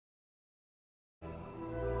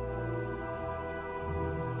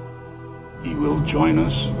He will join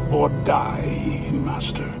us or die,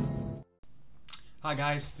 Master. Hi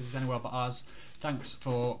guys, this is Anyworldbutours. Thanks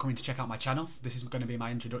for coming to check out my channel. This is going to be my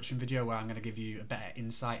introduction video where I'm going to give you a better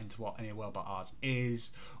insight into what Anyworldbutours is,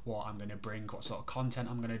 what I'm going to bring, what sort of content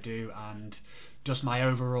I'm going to do, and just my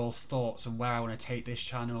overall thoughts on where I want to take this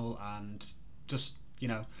channel, and just, you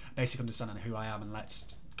know, basic understanding of who I am, and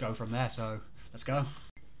let's go from there. So let's go.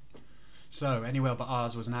 So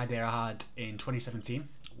Anyworldbutours was an idea I had in 2017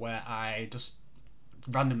 where I just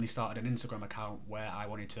randomly started an Instagram account where I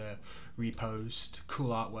wanted to repost cool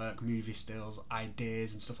artwork, movie stills,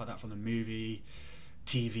 ideas and stuff like that from the movie,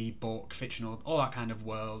 TV, book, fictional, all that kind of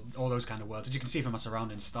world, all those kind of worlds. As you can see from my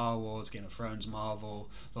surroundings, Star Wars, Game of Thrones, Marvel,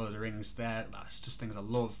 Lord of the Rings, that's just things I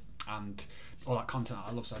love, and all that content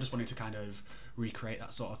I love. So I just wanted to kind of recreate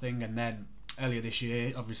that sort of thing. And then earlier this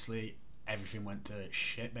year, obviously everything went to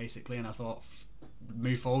shit basically, and I thought,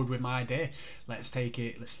 move forward with my idea. Let's take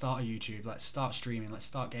it, let's start a YouTube, let's start streaming, let's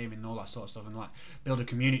start gaming and all that sort of stuff, and like build a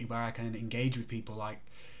community where I can engage with people, like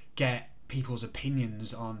get people's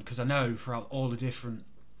opinions on, because I know throughout all the different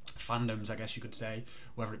fandoms, I guess you could say,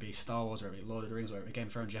 whether it be Star Wars, whether it be Lord of the Rings, whether it be Game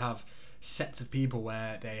of Thrones, you have sets of people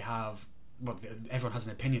where they have, well, everyone has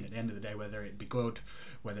an opinion at the end of the day, whether it be good,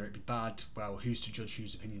 whether it be bad. Well, who's to judge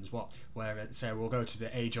whose opinions what? Where, so we'll go to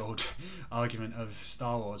the age-old argument of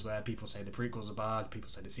Star Wars, where people say the prequels are bad, people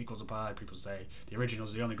say the sequels are bad, people say the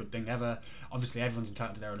originals are the only good thing ever. Obviously everyone's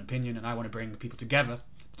entitled to their own opinion, and I want to bring people together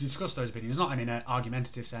to discuss those opinions, not in an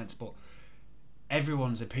argumentative sense, but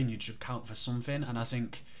everyone's opinion should count for something. And I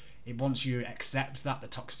think once you accept that, the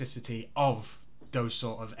toxicity of those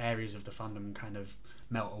sort of areas of the fandom kind of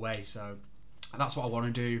melt away. So that's what I want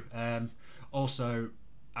to do. Also,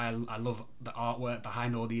 I love the artwork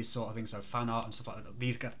behind all these sort of things, so fan art and stuff like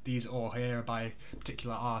that. These all here are by a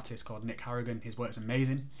particular artist called Nick Harrigan. His work's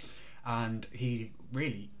amazing, and he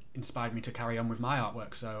really inspired me to carry on with my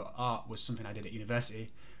artwork. So art was something I did at university.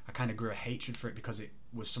 I kind of grew a hatred for it because it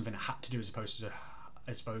was something I had to do as opposed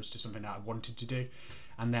to something that I wanted to do.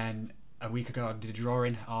 And then a week ago I did a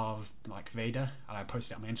drawing of like Vader, and I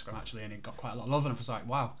posted it on my Instagram actually, and it got quite a lot of love, and I was like,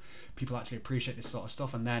 wow, people actually appreciate this sort of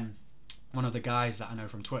stuff. And then one of the guys that I know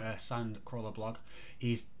from Twitter, Sandcrawler Blog,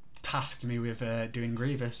 he's tasked me with doing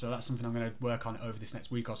Grievous, so that's something I'm going to work on over this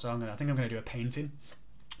next week or so. I think I'm going to do a painting,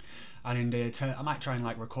 and I might try and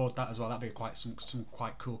like record that as well. That'd be quite some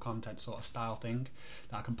quite cool content sort of style thing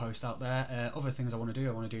that I can post out there. Other things I want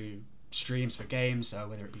to do streams for games, so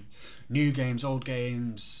whether it be new games, old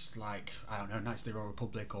games, like, I don't know, Knights of the Old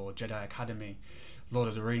Republic or Jedi Academy, Lord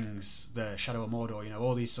of the Rings, the Shadow of Mordor, you know,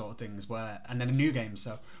 all these sort of things, and then a new game.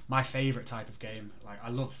 So my favourite type of game, like I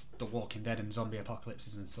love The Walking Dead and zombie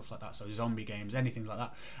apocalypses and stuff like that, so zombie games, anything like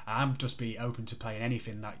that. I'm just be open to playing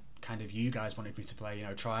anything that kind of you guys wanted me to play, you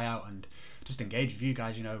know, try out and just engage with you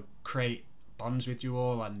guys, you know, create bonds with you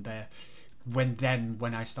all. And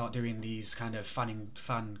when I start doing these kind of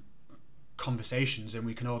fan conversations, and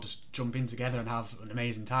we can all just jump in together and have an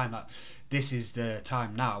amazing time. Like, this is the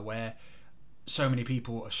time now where so many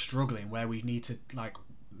people are struggling, where we need to like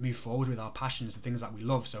move forward with our passions, the things that we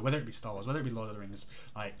love. So whether it be Star Wars, whether it be Lord of the Rings,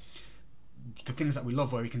 like the things that we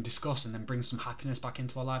love, where we can discuss and then bring some happiness back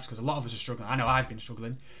into our lives, because a lot of us are struggling. I know I've been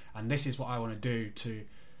struggling, and this is what I want to do to,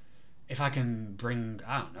 if I can bring,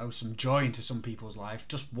 I don't know, some joy into some people's life,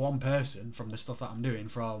 just one person, from the stuff that I'm doing,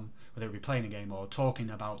 from whether it be playing a game or talking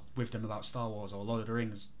with them about Star Wars or Lord of the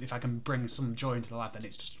Rings, if I can bring some joy into their life, then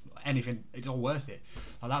it's just anything, it's all worth it.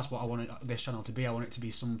 Like, that's what I want this channel to be. I want it to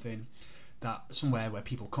be something that, somewhere where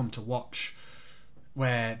people come to watch,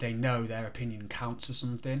 where they know their opinion counts for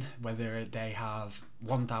something, whether they have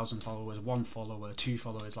 1,000 followers, 1 follower, 2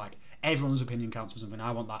 followers, like everyone's opinion counts for something.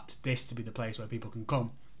 I want this to be the place where people can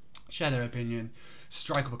come, share their opinion,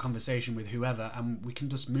 strike up a conversation with whoever, and we can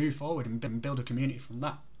just move forward and build a community from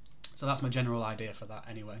that. So that's my general idea for that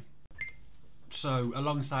anyway. So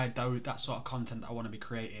alongside that sort of content that I want to be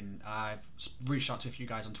creating, I've reached out to a few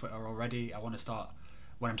guys on Twitter already. I want to start,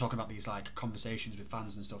 when I'm talking about these like conversations with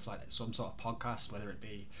fans and stuff, like some sort of podcast, whether it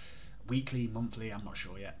be weekly, monthly, I'm not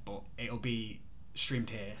sure yet, but it'll be streamed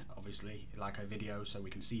here, obviously, like a video, so we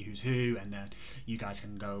can see who's who, and then you guys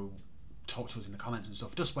can go talk to us in the comments and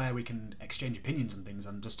stuff, just where we can exchange opinions and things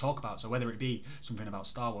and just talk about. So whether it be something about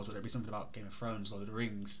Star Wars, whether it be something about Game of Thrones, Lord of the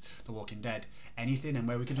Rings, The Walking Dead, anything, and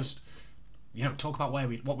where we can just, you know, talk about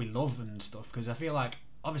what we love and stuff. Because I feel like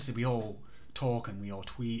obviously we all talk and we all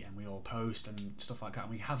tweet and we all post and stuff like that,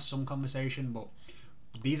 and we have some conversation, but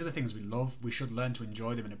these are the things we love. We should learn to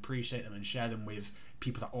enjoy them and appreciate them and share them with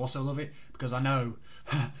people that also love it. Because I know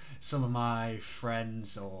some of my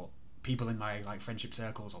friends or people in my like friendship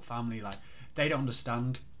circles or family, like they don't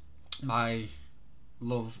understand my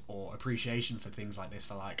love or appreciation for things like this,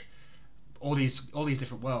 for like all these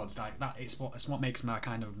different worlds, like that. It's what makes my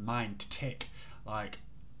kind of mind tick. Like,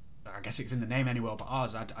 I guess it's in the name, any world but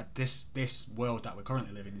ours. This world that we're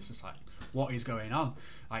currently living is just like, what is going on?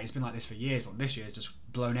 Like, it's been like this for years, but this year has just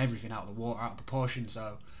blown everything out of the water, out of proportion.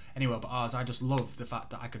 So any world but ours, I just love the fact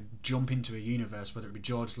that I could jump into a universe, whether it be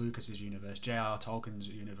George Lucas's universe, J.R. Tolkien's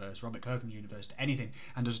universe, Robert Kirkman's universe, anything,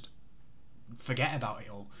 and just forget about it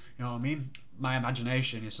all. You know what I mean? My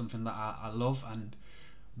imagination is something that I love, and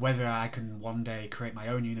whether I can one day create my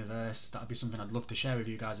own universe, that'd be something I'd love to share with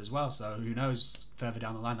you guys as well. So who knows, further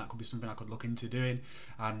down the line, that could be something I could look into doing,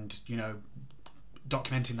 and, you know,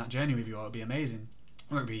 documenting that journey with you all would be amazing.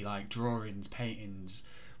 Or it'd be like drawings, paintings,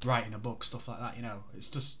 writing a book, stuff like that. You know, it's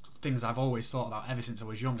just things I've always thought about ever since I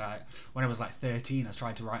was young. When I was like 13, I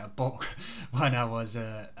tried to write a book when I was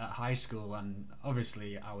at high school, and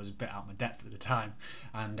obviously I was a bit out of my depth at the time,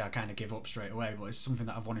 and I kind of gave up straight away. But it's something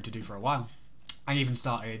that I've wanted to do for a while. I even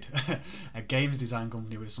started a games design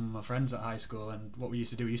company with some of my friends at high school, and what we used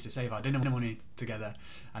to do, we used to save our dinner money together,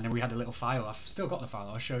 and then we had a little file. I've still got the file,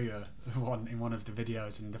 I'll show you one in one of the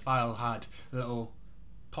videos, and the file had a little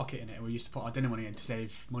pocket in it. We used to put our dinner money in to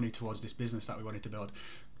save money towards this business that we wanted to build.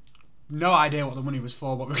 No idea what the money was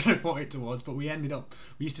for, what we were going to put it towards, but we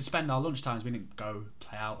used to spend our lunch times, we didn't go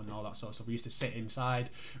play out and all that sort of stuff. We used to sit inside,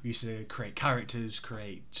 we used to create characters,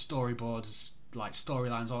 create storyboards, like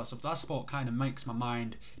storylines, all that stuff. That's what kind of makes my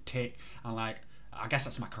mind tick, and like, I guess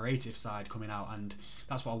that's my creative side coming out, and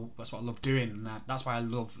that's what I love doing, and that's why I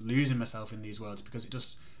love losing myself in these worlds, because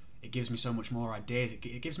it gives me so much more ideas.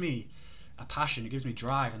 It gives me a passion, it gives me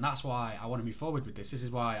drive, and that's why I want to move forward with this. This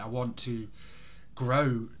is why I want to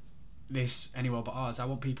grow this Any World But Ours. I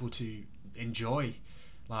want people to enjoy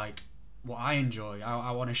like what I enjoy.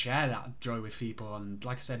 I want to share that joy with people, and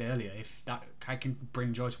like I said earlier, if that I can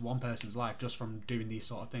bring joy to one person's life just from doing these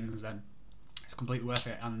sort of things, then it's completely worth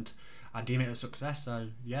it, and I deem it a success. So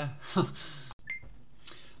yeah.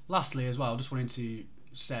 Lastly as well, just wanted to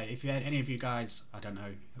say, if you had any of you guys, I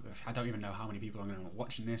don't even know how many people are going to be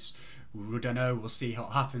watching this, we don't know, we'll see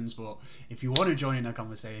what happens, but if you want to join in a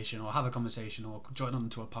conversation or have a conversation or join on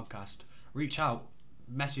to a podcast, reach out,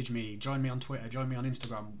 message me, join me on Twitter, join me on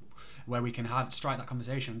Instagram, where we can strike that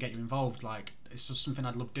conversation and get you involved. Like, it's just something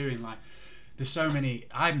I'd love doing. Like, there's so many,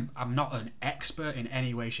 I'm not an expert in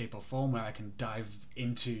any way, shape or form where I can dive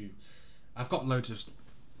into. I've got loads of,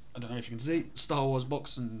 I don't know if you can see, Star Wars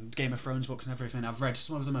books and Game of Thrones books and everything. I've read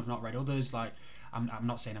some of them, I've not read others. Like, I'm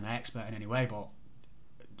not saying I'm an expert in any way, but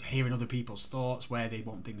hearing other people's thoughts, where they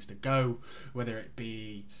want things to go, whether it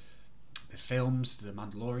be the films, the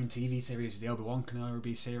Mandalorian TV series, the Obi-Wan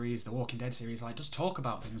Kenobi series, the Walking Dead series, like, just talk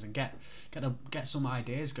about things and get some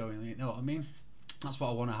ideas going, you know what I mean? That's what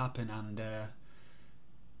I want to happen, and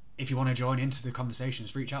if you want to join into the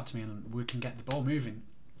conversations, reach out to me and we can get the ball moving.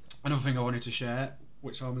 Another thing I wanted to share,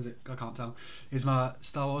 which one was it? I can't tell, is my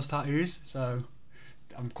Star Wars tattoos. So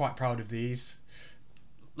I'm quite proud of these.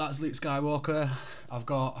 That's Luke Skywalker. I've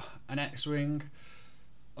got an X-Wing.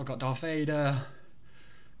 I've got Darth Vader,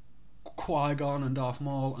 Qui-Gon and Darth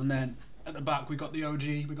Maul, and then at the back we got the OG,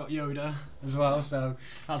 we got Yoda as well. So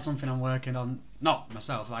that's something I'm working on. Not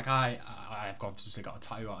myself, like I've obviously got a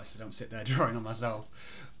tattoo artist, so I don't sit there drawing on myself,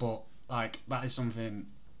 but like, that is something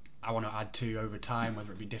I want to add to over time,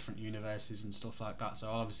 whether it be different universes and stuff like that. So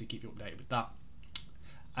I'll obviously keep you updated with that.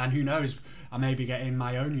 And who knows, I may be getting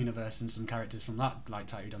my own universe and some characters from that, like,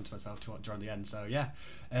 tattooed onto myself to draw on the end. So yeah,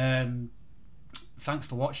 thanks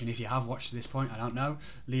for watching. If you have watched to this point, I don't know,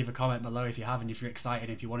 leave a comment below if you have, and if you're excited,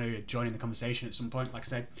 if you want to join in the conversation at some point. Like I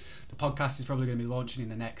said, the podcast is probably going to be launching in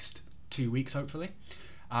the next 2 weeks, hopefully.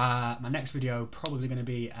 My next video probably going to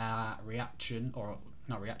be a reaction, or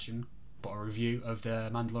not reaction, but a review of the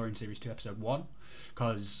Mandalorian Series 2 Episode 1,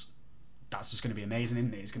 because that's just going to be amazing,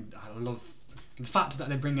 isn't it? I love the fact that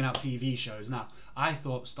they're bringing out TV shows now. I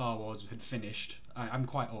thought Star Wars had finished. I'm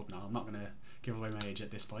quite old now, I'm not going to give away my age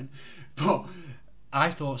at this point, but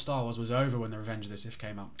I thought Star Wars was over when the Revenge of the Sith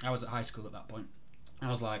came out. I was at high school at that point. I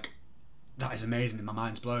was like, that is amazing, and my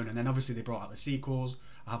mind's blown. And then obviously they brought out the sequels.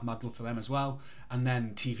 I have mad love for them as well. And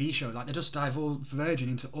then TV shows, like, they're just diverging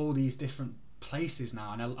into all these different places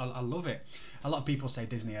now, and I love it. A lot of people say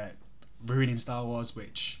Disney are ruining Star Wars,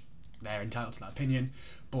 which they're entitled to that opinion,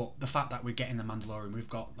 but the fact that we're getting the Mandalorian, we've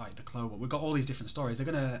got like the Clone Wars, we've got all these different stories, they're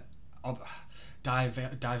gonna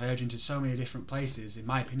diverge into so many different places, in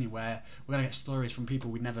my opinion, where we're gonna get stories from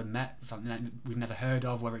people we've never met, we've never heard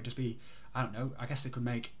of, whether it just be, I don't know, I guess they could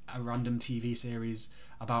make a random TV series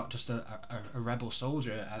about just a rebel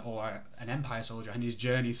soldier or an Empire soldier and his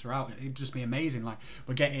journey throughout. It'd just be amazing. Like,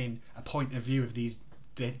 we're getting a point of view of these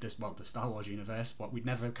the Star Wars universe, what we'd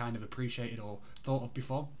never kind of appreciated or thought of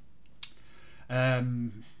before.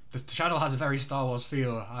 The channel has a very Star Wars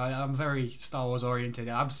feel. I'm very Star Wars oriented.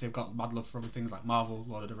 Obviously I've got mad love for other things like Marvel,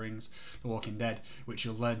 Lord of the Rings, The Walking Dead, which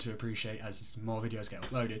you'll learn to appreciate as more videos get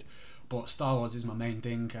uploaded. But Star Wars is my main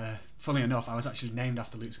thing. Funnily enough, I was actually named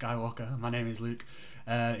after Luke Skywalker. My name is Luke,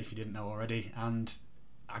 if you didn't know already, and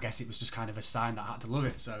I guess it was just kind of a sign that I had to love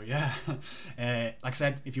it. So yeah, like I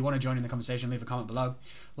said, if you want to join in the conversation, leave a comment below.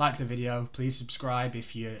 Like the video, please subscribe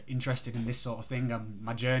if you're interested in this sort of thing.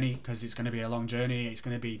 My journey, because it's going to be a long journey, it's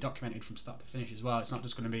going to be documented from start to finish as well. It's not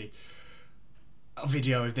just going to be a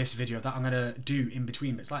video of this, video of that. I'm going to do in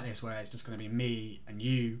between bits like this where it's just going to be me and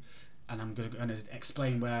you, and I'm going to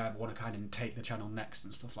explain where I want to kind of take the channel next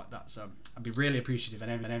and stuff like that. So I'd be really appreciative of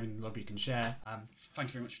any love you can share. Thank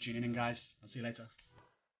you very much for tuning in, guys. I'll see you later.